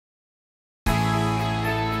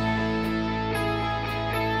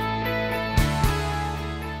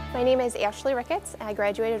My name is Ashlee Ricketts. I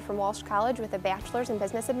graduated from Walsh College with a Bachelor's in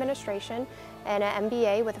Business Administration and an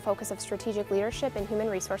MBA with a focus of Strategic Leadership and Human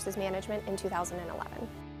Resources Management in 2011.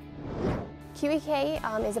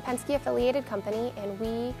 QEK is a Penske-affiliated company, and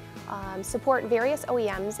we support various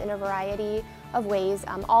OEMs in a variety of ways,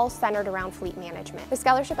 all centered around fleet management. The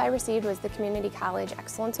scholarship I received was the Community College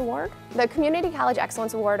Excellence Award. The Community College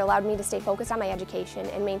Excellence Award allowed me to stay focused on my education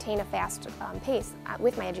and maintain a fast pace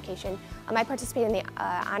with my education. I participated in the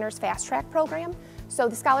Honors Fast Track program, so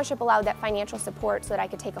the scholarship allowed that financial support so that I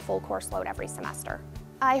could take a full course load every semester.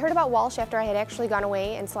 I heard about Walsh after I had actually gone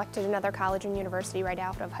away and selected another college and university right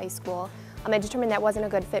out of high school. I determined that wasn't a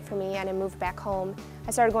good fit for me, and I moved back home.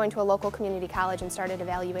 I started going to a local community college and started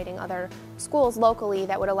evaluating other schools locally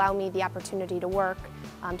that would allow me the opportunity to work,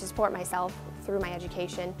 to support myself through my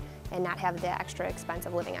education and not have the extra expense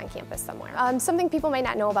of living on campus somewhere. Something people might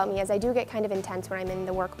not know about me is I do get kind of intense when I'm in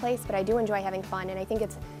the workplace, but I do enjoy having fun, and I think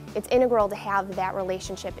it's integral to have that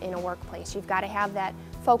relationship in a workplace. You've got to have that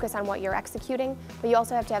focus on what you're executing, but you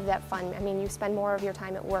also have to have that fun. I mean, you spend more of your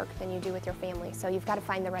time at work than you do with your family, so you've got to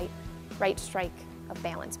find the right strike of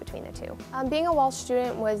balance between the two. Being a Walsh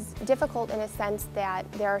student was difficult in a sense that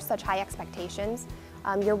there are such high expectations.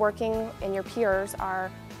 You're working and your peers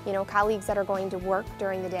are, colleagues that are going to work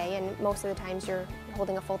during the day, and most of the times you're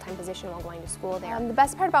holding a full-time position while going to school there. The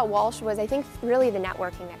best part about Walsh was, I think, really the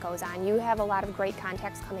networking that goes on. You have a lot of great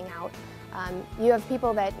contacts coming out. You have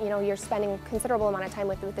people that you're spending a considerable amount of time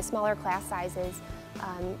with the smaller class sizes.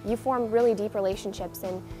 You form really deep relationships,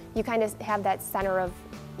 and you kind of have that center of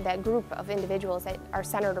that group of individuals that are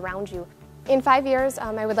centered around you. In 5 years,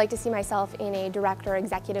 I would like to see myself in a director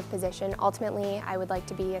executive position. Ultimately, I would like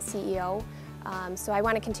to be a CEO, so I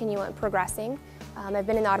want to continue progressing. I've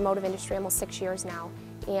been in the automotive industry almost 6 years now,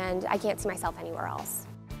 and I can't see myself anywhere else.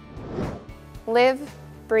 Live,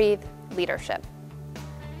 breathe, leadership.